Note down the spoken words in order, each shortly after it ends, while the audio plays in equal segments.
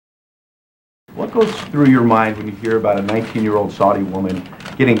What goes through your mind when you hear about a 19-year-old Saudi woman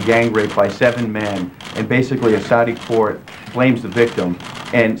getting gang raped by 7 men, and basically a Saudi court blames the victim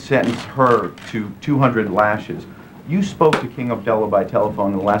and sentenced her to 200 lashes? You spoke to King Abdullah by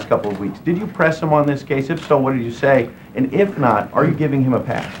telephone in the last couple of weeks. Did you press him on this case? If so, what did you say? And if not, are you giving him a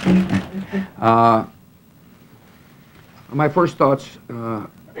pass? My first thoughts,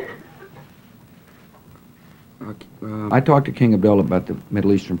 I talked to King Abdullah about the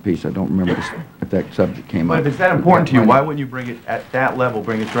Middle Eastern peace. I don't remember if that subject came up. But if it's that important to you, why wouldn't you bring it at that level,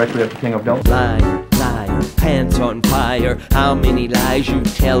 bring it directly up to King Abdullah? Liar, liar, pants on fire. How many lies you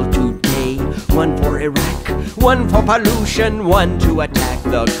tell today? One for Iraq, one for pollution, one to attack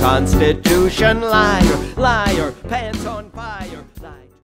the Constitution. Liar, liar, pants on fire. Liar.